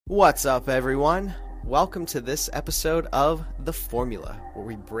What's up, everyone? Welcome to this episode of The Formula, where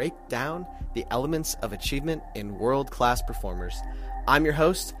we break down the elements of achievement in world-class performers. I'm your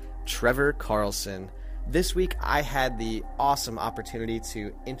host, Trevor Carlson. This week, I had the awesome opportunity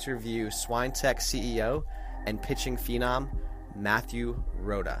to interview SwineTech CEO and pitching phenom, Matthew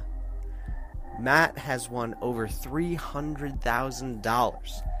Rota. Matt has won over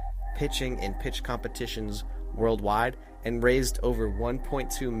 $300,000 pitching in pitch competitions worldwide and raised over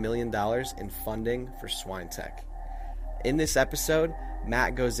 $1.2 million in funding for SwineTech. In this episode,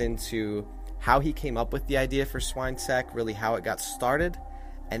 Matt goes into how he came up with the idea for SwineTech, really how it got started,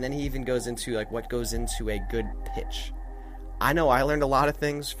 and then he even goes into what goes into a good pitch. I know I learned a lot of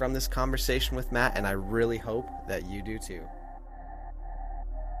things from this conversation with Matt, and I really hope that you do too.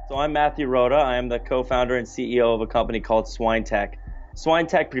 So I'm Matthew Rota. I am the co-founder and CEO of a company called SwineTech.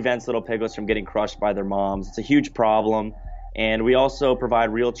 SwineTech prevents little piglets from getting crushed by their moms. It's a huge problem, and we also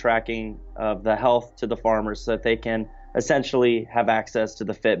provide real tracking of the health to the farmers so that they can essentially have access to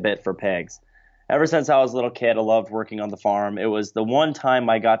the Fitbit for pigs. Ever since I was a little kid, I loved working on the farm. It was the one time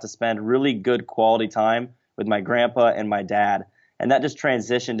I got to spend really good quality time with my grandpa and my dad, and that just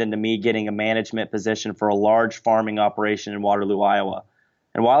transitioned into me getting a management position for a large farming operation in Waterloo, Iowa.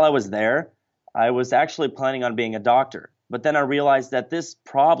 And while I was there, I was actually planning on being a doctor. But then I realized that this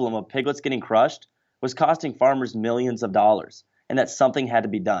problem of piglets getting crushed was costing farmers millions of dollars, and that something had to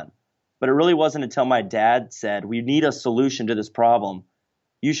be done. But it really wasn't until my dad said, "We need a solution to this problem.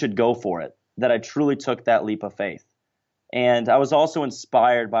 You should go for it," that I truly took that leap of faith. And I was also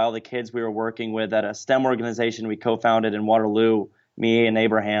inspired by all the kids we were working with at a STEM organization we co-founded in Waterloo, me and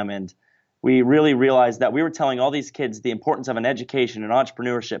Abraham. And we really realized that we were telling all these kids the importance of an education and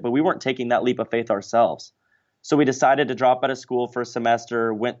entrepreneurship, but we weren't taking that leap of faith ourselves. So we decided to drop out of school for a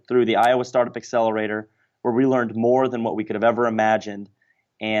semester, went through the Iowa Startup Accelerator, where we learned more than what we could have ever imagined.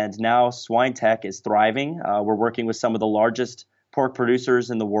 And now SwineTech is thriving. We're working with some of the largest pork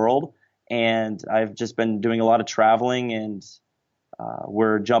producers in the world. And I've just been doing a lot of traveling, and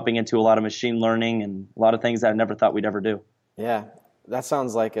we're jumping into a lot of machine learning and a lot of things that I never thought we'd ever do. Yeah, that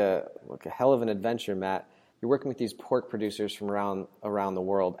sounds like a hell of an adventure, Matt. You're working with these pork producers from around the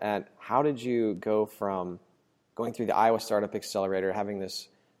world. And how did you go from going through the Iowa Startup Accelerator, having this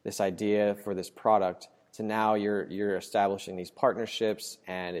idea for this product, to now you're establishing these partnerships,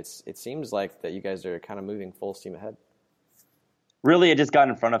 and it seems like that you guys are kind of moving full steam ahead? Really, it just got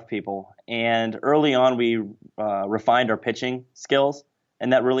in front of people. And early on, we refined our pitching skills,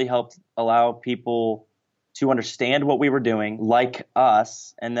 and that really helped allow people to understand what we were doing, like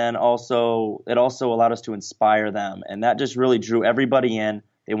us, and then it also allowed us to inspire them. And that just really drew everybody in.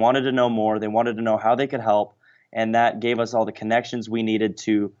 They wanted to know more. They wanted to know how they could help. And that gave us all the connections we needed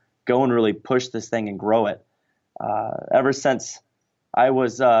to go and really push this thing and grow it. Ever since I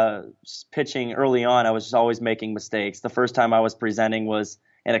was pitching early on, I was just always making mistakes. The first time I was presenting was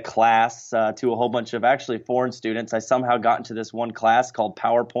in a class to a whole bunch of actually foreign students. I somehow got into this one class called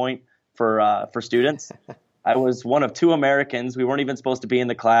PowerPoint for students. I was one of two Americans. We weren't even supposed to be in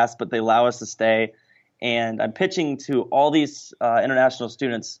the class, but they allow us to stay. And I'm pitching to all these international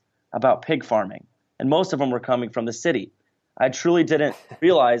students about pig farming. And most of them were coming from the city. I truly didn't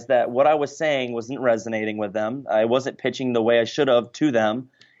realize that what I was saying wasn't resonating with them. I wasn't pitching the way I should have to them.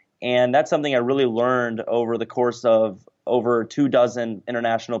 And that's something I really learned over the course of over 24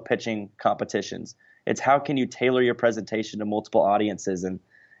 international pitching competitions. It's how can you tailor your presentation to multiple audiences? And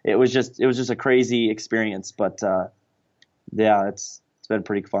it was just a crazy experience. But yeah, it's been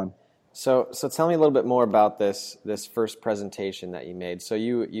pretty fun. So tell me a little bit more about this first presentation that you made. So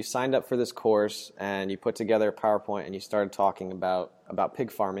you signed up for this course, and you put together a PowerPoint, and you started talking about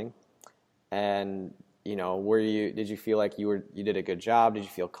pig farming. And did you feel like you did a good job? Did you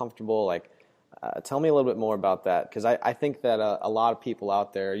feel comfortable? Tell me a little bit more about that, because I think that a lot of people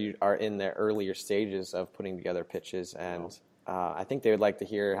out there are in their earlier stages of putting together pitches, and I think they would like to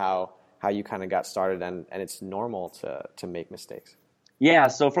hear how you kind of got started, and it's normal to make mistakes. Yeah,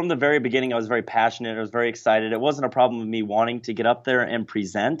 so from the very beginning, I was very passionate. I was very excited. It wasn't a problem of me wanting to get up there and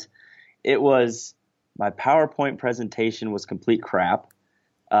present. It was my PowerPoint presentation was complete crap.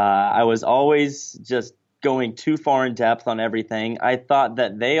 I was always just going too far in depth on everything. I thought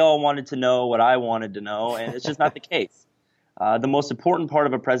that they all wanted to know what I wanted to know, and it's just not the case. The most important part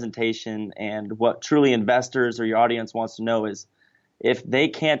of a presentation, and what truly investors or your audience wants to know, is if they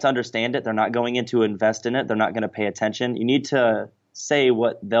can't understand it, they're not going in to invest in it. They're not going to pay attention. You need to say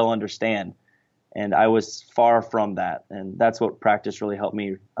what they'll understand. And I was far from that. And that's what practice really helped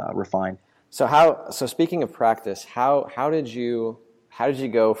me refine. So speaking of practice, how did you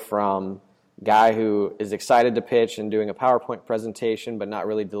go from guy who is excited to pitch and doing a PowerPoint presentation, but not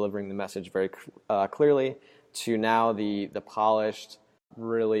really delivering the message very clearly, to now the polished,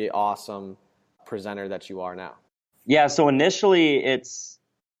 really awesome presenter that you are now? Yeah, so initially it's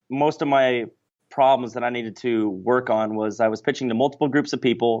most of my problems that I needed to work on was I was pitching to multiple groups of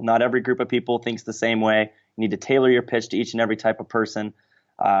people. Not every group of people thinks the same way. You need to tailor your pitch to each and every type of person.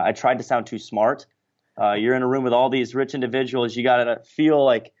 I tried to sound too smart. You're in a room with all these rich individuals. You got to feel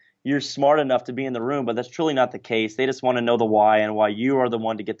like you're smart enough to be in the room, but that's truly not the case. They just want to know the why and why you are the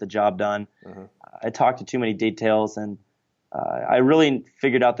one to get the job done. Mm-hmm. I talked to too many details, and I really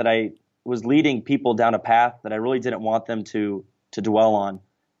figured out that I was leading people down a path that I really didn't want them to dwell on.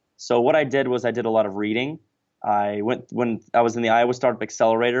 So what I did was I did a lot of reading. When I was in the Iowa Startup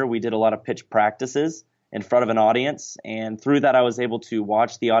Accelerator, we did a lot of pitch practices in front of an audience, and through that I was able to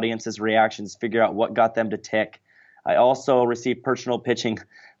watch the audience's reactions, figure out what got them to tick. I also received personal pitching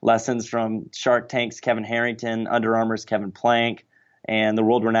lessons from Shark Tank's Kevin Harrington, Under Armour's Kevin Plank, and the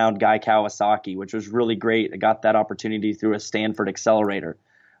world-renowned Guy Kawasaki, which was really great. I got that opportunity through a Stanford accelerator.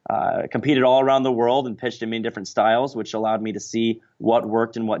 Competed all around the world and pitched in many different styles, which allowed me to see what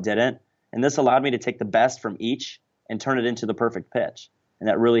worked and what didn't. And this allowed me to take the best from each and turn it into the perfect pitch. And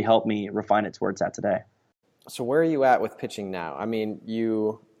that really helped me refine it to where it's at today. So where are you at with pitching now? I mean,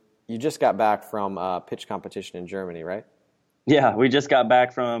 you just got back from a pitch competition in Germany, right? Yeah, we just got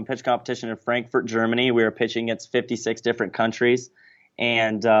back from pitch competition in Frankfurt, Germany. We were pitching against 56 different countries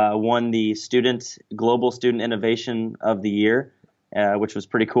and won the Global Student Innovation of the Year, which was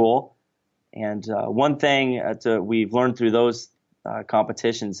pretty cool. And one thing we've learned through those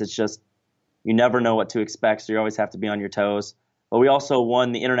competitions, it's just you never know what to expect, so you always have to be on your toes. But we also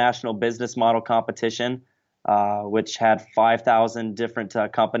won the International Business Model Competition, which had 5,000 different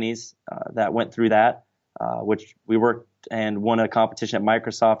companies that went through that, which we worked and won a competition at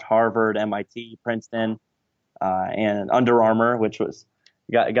Microsoft, Harvard, MIT, Princeton, and Under Armour, which was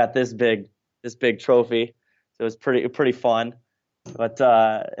got this big trophy. So it was pretty fun. But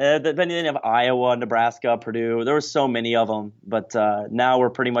then of Iowa, Nebraska, Purdue, there were so many of them. But now we're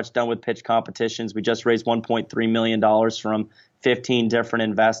pretty much done with pitch competitions. We just raised $1.3 million from 15 different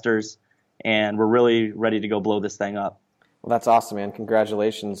investors, and we're really ready to go blow this thing up. Well, that's awesome, man!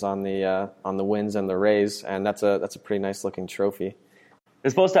 Congratulations on the wins and the raise, and that's a pretty nice looking trophy.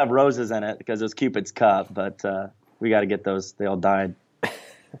 It's supposed to have roses in it because it was Cupid's cup, but we got to get those. They all died.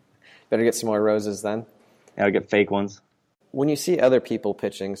 Better get some more roses then. Yeah, I'll get fake ones. When you see other people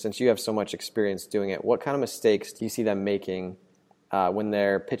pitching, since you have so much experience doing it, what kind of mistakes do you see them making when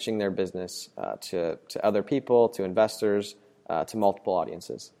they're pitching their business to other people, to investors, to multiple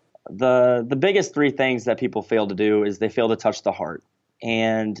audiences? The biggest three things that people fail to do is they fail to touch the heart.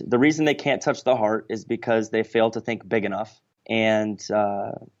 And the reason they can't touch the heart is because they fail to think big enough. And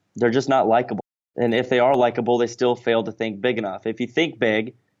they're just not likable. And if they are likable, they still fail to think big enough. If you think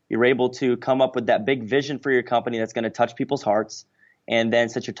big, you're able to come up with that big vision for your company that's going to touch people's hearts. And then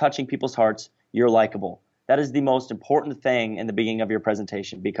since you're touching people's hearts, you're likable. That is the most important thing in the beginning of your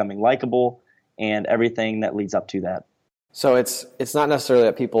presentation, becoming likable and everything that leads up to that. So it's not necessarily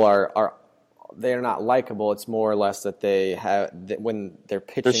that people are they're not likable. It's more or less that they have when they're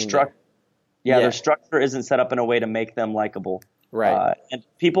pitching. Their structure isn't set up in a way to make them likable. Right. And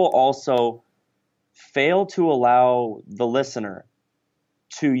people also fail to allow the listener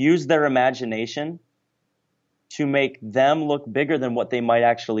to use their imagination to make them look bigger than what they might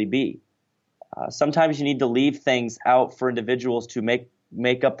actually be. Sometimes you need to leave things out for individuals to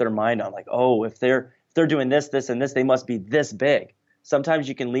make up their mind on, like, oh, if they're doing this, and this, they must be this big. Sometimes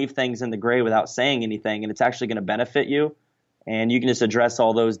you can leave things in the gray without saying anything, and it's actually going to benefit you, and you can just address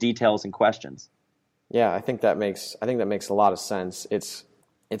all those details and questions. Yeah, I think that makes a lot of sense.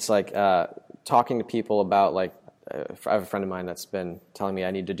 It's like talking to people about, like, I have a friend of mine that's been telling me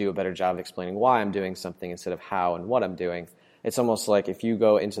I need to do a better job of explaining why I'm doing something instead of how and what I'm doing. It's almost like if you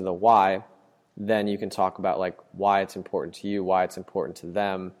go into the why, then you can talk about, like, why it's important to you, why it's important to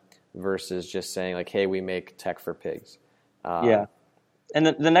them, versus just saying, like, hey, we make tech for pigs. Yeah. And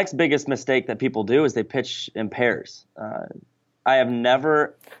the next biggest mistake that people do is they pitch in pairs. I have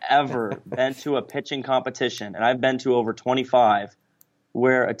never, ever been to a pitching competition, and I've been to over 25,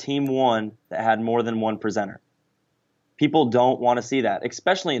 where a team won that had more than one presenter. People don't want to see that,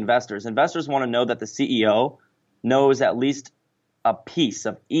 especially investors. Investors want to know that the CEO knows at least a piece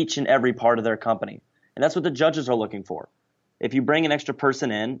of each and every part of their company. And that's what the judges are looking for. If you bring an extra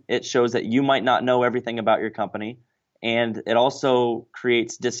person in, it shows that you might not know everything about your company, and it also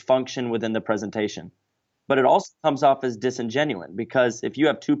creates dysfunction within the presentation. But it also comes off as disingenuous, because if you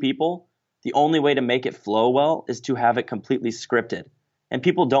have two people, the only way to make it flow well is to have it completely scripted. And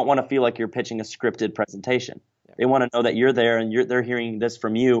people don't want to feel like you're pitching a scripted presentation. They want to know that you're there and they're hearing this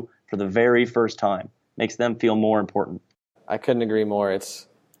from you for the very first time. Makes them feel more important. I couldn't agree more. It's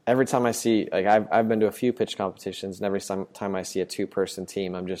every time I see, like I've been to a few pitch competitions, and every time I see a 2-person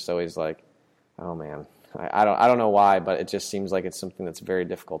team, I'm just always like, oh man, I don't know why, but it just seems like it's something that's very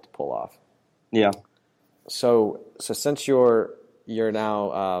difficult to pull off. Yeah. So since you're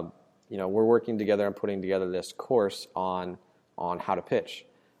now, we're working together and putting together this course on how to pitch.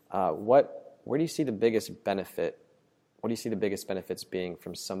 Where do you see the biggest benefit? What do you see the biggest benefits being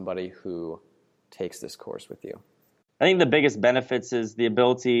from somebody who takes this course with you? I think the biggest benefits is the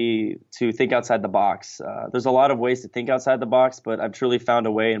ability to think outside the box. There's a lot of ways to think outside the box, but I've truly found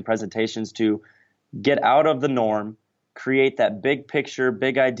a way in presentations to get out of the norm, create that big picture,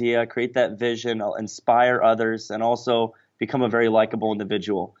 big idea, create that vision, inspire others, and also become a very likable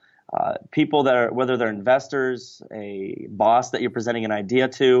individual. People that are, whether they're investors, a boss that you're presenting an idea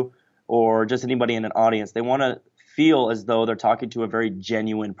to, or just anybody in an audience, they want to feel as though they're talking to a very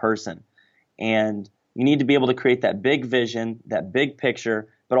genuine person. And you need to be able to create that big vision, that big picture,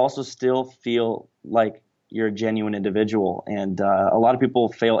 but also still feel like you're a genuine individual. And a lot of people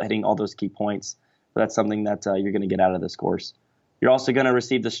fail at hitting all those key points. But that's something that you're going to get out of this course. You're also going to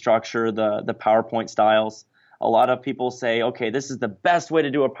receive the structure, the PowerPoint styles. A lot of people say, okay, this is the best way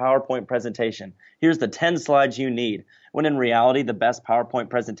to do a PowerPoint presentation. Here's the 10 slides you need. When in reality, the best PowerPoint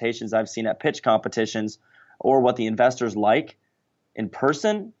presentations I've seen at pitch competitions or what the investors like in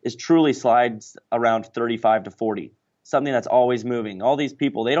person is truly slides around 35 to 40, something that's always moving. All these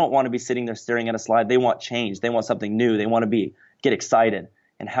people, they don't want to be sitting there staring at a slide. They want change. They want something new. They want to get excited.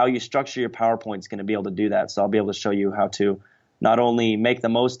 And how you structure your PowerPoint is going to be able to do that. So I'll be able to show you how to not only make the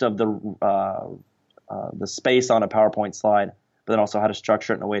most of the space on a PowerPoint slide, but then also how to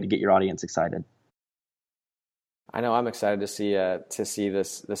structure it in a way to get your audience excited. I know I'm excited to see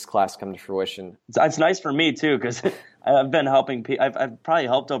this class come to fruition. It's nice for me too, because I've been helping. I've probably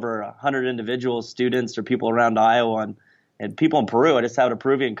helped over 100 individuals, students, or people around Iowa, and people in Peru. I just had a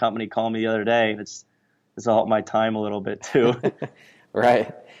Peruvian company call me the other day, and this will help my time a little bit too.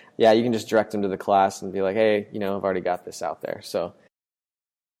 Right. Yeah, you can just direct them to the class and be like, hey, I've already got this out there. So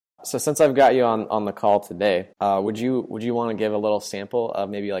since I've got you on the call today, would you want to give a little sample of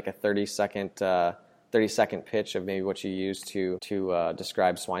maybe like a 30-second pitch of maybe what you use to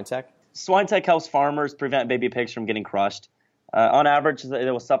describe SwineTech? SwineTech helps farmers prevent baby pigs from getting crushed. On average,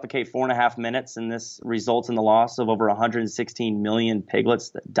 it will suffocate 4.5 minutes, and this results in the loss of over 116 million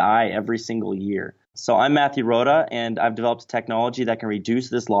piglets that die every single year. So I'm Matthew Rhoda, and I've developed a technology that can reduce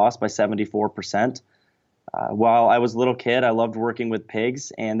this loss by 74%. While I was a little kid, I loved working with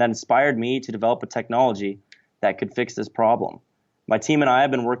pigs, and that inspired me to develop a technology that could fix this problem. My team and I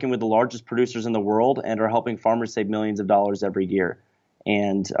have been working with the largest producers in the world and are helping farmers save millions of dollars every year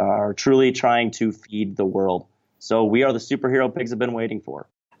and are truly trying to feed the world. So we are the superhero pigs have been waiting for.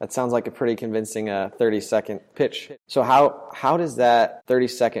 That sounds like a pretty convincing 30-second pitch. So how does that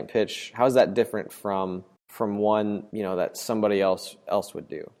 30-second pitch, how is that different from one, that somebody else would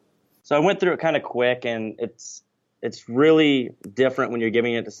do? So I went through it kind of quick, and it's really different when you're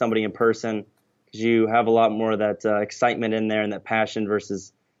giving it to somebody in person because you have a lot more of that excitement in there and that passion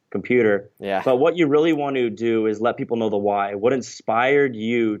versus computer. Yeah. But what you really want to do is let people know the why. What inspired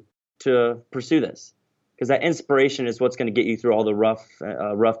you to pursue this? Because that inspiration is what's going to get you through all the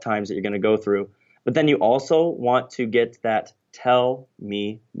rough times that you're going to go through. But then you also want to get that tell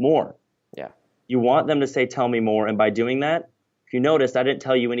me more. Yeah. You want them to say tell me more, and by doing that, if you noticed, I didn't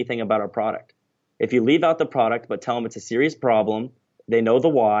tell you anything about our product. If you leave out the product but tell them it's a serious problem, they know the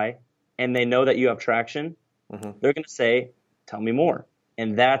why, and they know that you have traction, they're going to say tell me more.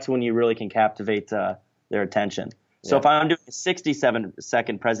 And that's when you really can captivate their attention. So if I'm doing a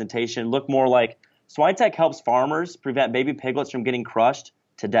 67-second presentation, look more like SwineTech helps farmers prevent baby piglets from getting crushed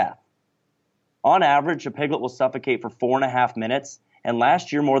to death. On average, a piglet will suffocate for 4.5 minutes, and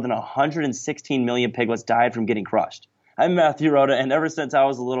last year more than 116 million piglets died from getting crushed. I'm Matthew Rhoda, and ever since I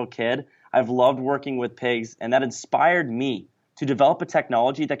was a little kid, I've loved working with pigs, and that inspired me to develop a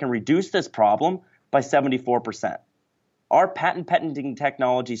technology that can reduce this problem by 74%. Our patent-pending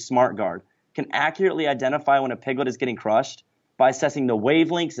technology, SmartGuard, can accurately identify when a piglet is getting crushed by assessing the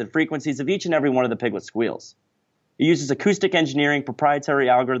wavelengths and frequencies of each and every one of the piglet squeals. It uses acoustic engineering, proprietary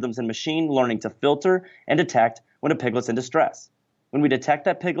algorithms, and machine learning to filter and detect when a piglet's in distress. When we detect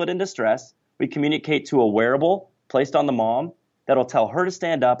that piglet in distress, we communicate to a wearable placed on the mom that'll tell her to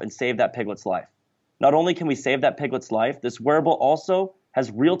stand up and save that piglet's life. Not only can we save that piglet's life, this wearable also has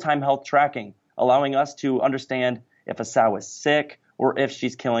real-time health tracking, allowing us to understand if a sow is sick or if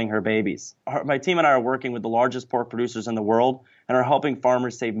she's killing her babies. My team and I are working with the largest pork producers in the world and are helping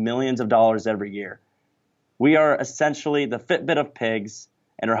farmers save millions of dollars every year. We are essentially the Fitbit of pigs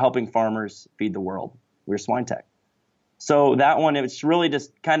and are helping farmers feed the world. We're SwineTech. So that one, it's really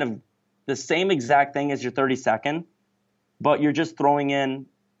just kind of the same exact thing as your 30-second, but you're just throwing in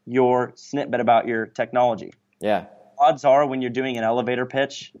your snippet about your technology. Yeah. Odds are when you're doing an elevator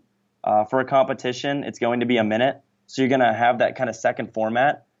pitch for a competition, it's going to be a minute. So you're going to have that kind of second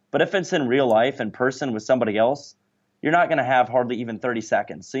format. But if it's in real life, in person with somebody else, you're not going to have hardly even 30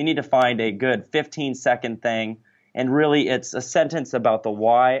 seconds. So you need to find a good 15-second thing. And really, it's a sentence about the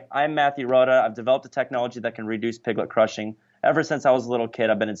why. I'm Matthew Rota. I've developed a technology that can reduce piglet crushing. Ever since I was a little kid,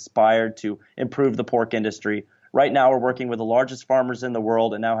 I've been inspired to improve the pork industry. Right now, we're working with the largest farmers in the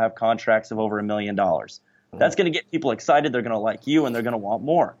world and now have contracts of over $1 million. That's going to get people excited. They're going to like you, and they're going to want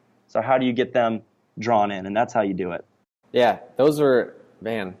more. So how do you get them drawn in? And that's how you do it. Yeah, those are,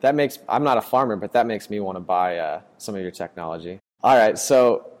 man, I'm not a farmer, but that makes me want to buy some of your technology. All right,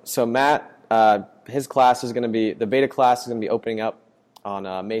 so Matt, his class is going to be, the beta class is going to be opening up on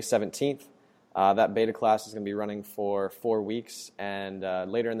May 17th. That beta class is going to be running for 4 weeks, and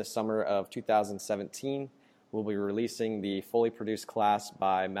later in the summer of 2017, we'll be releasing the fully produced class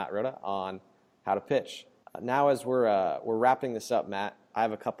by Matt Rota on how to pitch. Now, as we're wrapping this up, Matt, I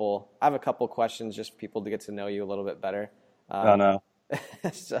have a couple questions just for people to get to know you a little bit better. Oh no.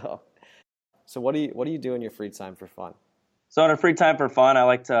 So what do you do in your free time for fun? So in a free time for fun, I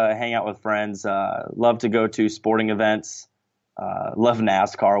like to hang out with friends. Love to go to sporting events. Love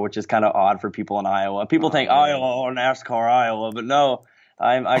NASCAR, which is kind of odd for people in Iowa. People think Iowa or NASCAR, Iowa, but no,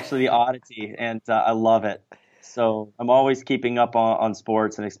 I'm actually the oddity, and I love it. So I'm always keeping up on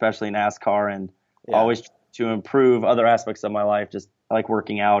sports, and especially NASCAR, and always to improve other aspects of my life. Just I like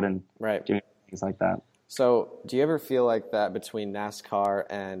working out and doing things like that. So do you ever feel like that between NASCAR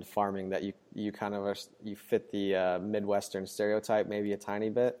and farming that you kind of you fit the Midwestern stereotype maybe a tiny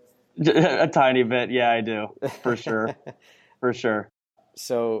bit? A tiny bit, yeah, I do, for sure, for sure.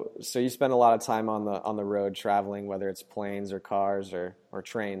 So you spend a lot of time on the road traveling, whether it's planes or cars or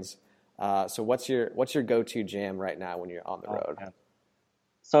trains. So what's your go-to jam right now when you're on the road? Man.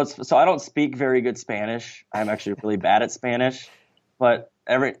 So I don't speak very good Spanish. I'm actually really bad at Spanish, but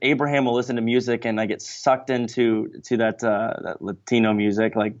Abraham will listen to music and I get sucked into that Latino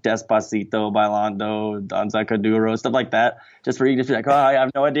music like Despacito, Bailando, Danza Kuduro, stuff like that. Just for you to be like, oh, I have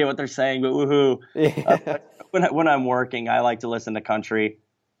no idea what they're saying, but woohoo. Yeah. When I'm working, I like to listen to country.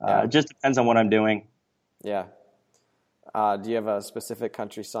 It just depends on what I'm doing. Yeah. Do you have a specific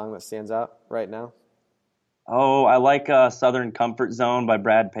country song that stands out right now? Oh, I like Southern Comfort Zone by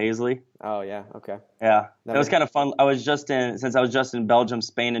Brad Paisley. Oh, yeah. Okay. Yeah. It was kind of fun. Since I was just in Belgium,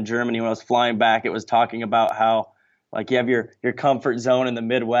 Spain, and Germany, when I was flying back, it was talking about how like you have your comfort zone in the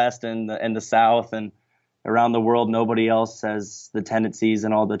Midwest and the South, and around the world, nobody else has the tendencies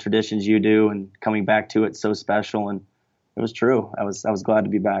and all the traditions you do, and coming back to it's so special. And it was true. I was glad to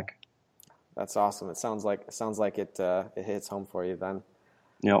be back. That's awesome. It sounds like it hits home for you then.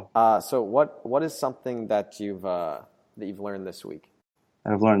 Yep. So what is something that you've learned this week?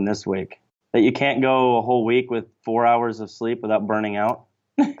 That I've learned this week that you can't go a whole week with 4 hours of sleep without burning out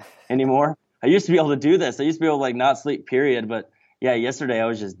anymore. I used to be able to do this. I used to be able to like not sleep, period. But yeah, yesterday I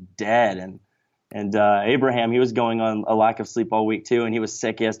was just dead. And Abraham, he was going on a lack of sleep all week too, and he was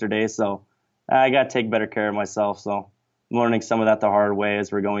sick yesterday. So I got to take better care of myself. So I'm learning some of that the hard way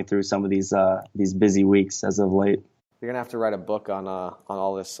as we're going through some of these busy weeks as of late. You're gonna have to write a book on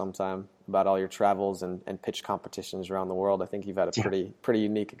all this sometime about all your travels and pitch competitions around the world. I think you've had a pretty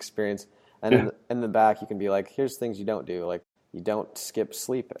unique experience. And in the back, you can be like, here's things you don't do. Like you don't skip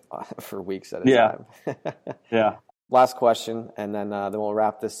sleep for weeks at a time. Yeah. Last question, and then we'll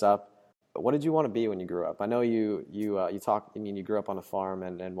wrap this up. What did you want to be when you grew up? I know you talk. I mean, you grew up on a farm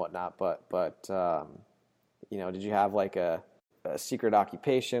and whatnot, but did you have like a secret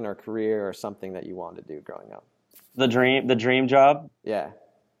occupation or career or something that you wanted to do growing up? The dream job?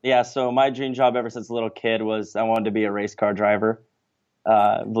 Yeah. So my dream job ever since a little kid was I wanted to be a race car driver,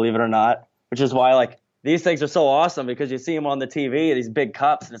 believe it or not, which is why like these things are so awesome because you see them on the TV, these big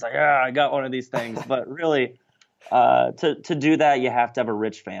cups, and it's like, I got one of these things. But really, to do that, you have to have a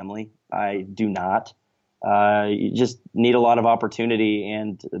rich family. I do not. You just need a lot of opportunity,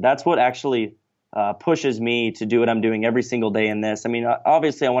 and that's what actually pushes me to do what I'm doing every single day in this. I mean,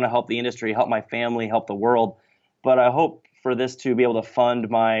 obviously, I want to help the industry, help my family, help the world. But I hope for this to be able to fund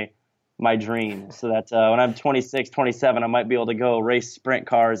my dream so that when I'm 26, 27, I might be able to go race sprint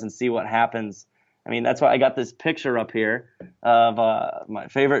cars and see what happens. I mean, that's why I got this picture up here of my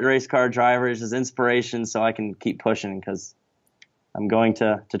favorite race car drivers as inspiration so I can keep pushing because I'm going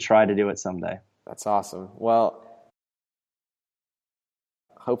to try to do it someday. That's awesome. Well,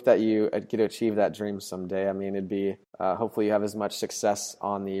 hope that you get to achieve that dream someday. I mean, it'd be hopefully you have as much success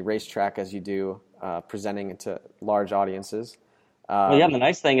on the racetrack as you do presenting to large audiences. Well, yeah, the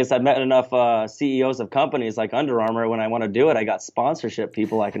nice thing is I've met enough CEOs of companies like Under Armour. When I want to do it, I got sponsorship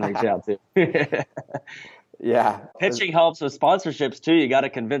people I can reach out to. Yeah. Pitching helps with sponsorships too. You got to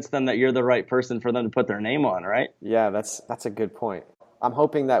convince them that you're the right person for them to put their name on, right? Yeah, that's a good point. I'm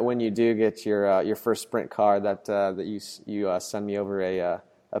hoping that when you do get your first sprint car, that you send me over a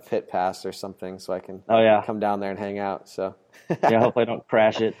pit pass or something, so I can come down there and hang out. So yeah, hopefully I don't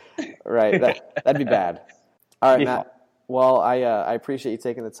crash it. Right, that'd be bad. All right, Matt. Well, I appreciate you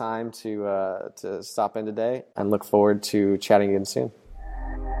taking the time to stop in today, and look forward to chatting again soon.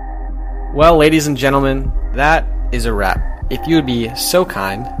 Well, ladies and gentlemen, that is a wrap. If you would be so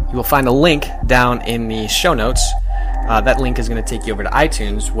kind, you will find a link down in the show notes. That link is going to take you over to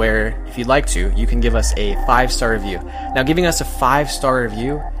iTunes, where, if you'd like to, you can give us a 5-star review. Now, giving us a 5-star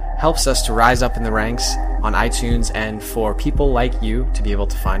review helps us to rise up in the ranks on iTunes and for people like you to be able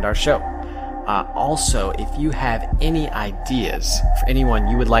to find our show. Also, if you have any ideas for anyone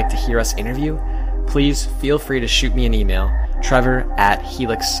you would like to hear us interview, please feel free to shoot me an email,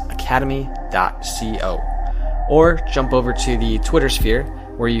 trevor@helixacademy.co, or jump over to the Twitter sphere,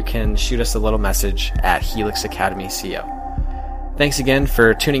 where you can shoot us a little message at Helix Academy CO. Thanks again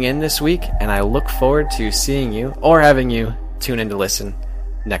for tuning in this week, and I look forward to seeing you or having you tune in to listen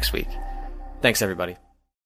next week. Thanks, everybody.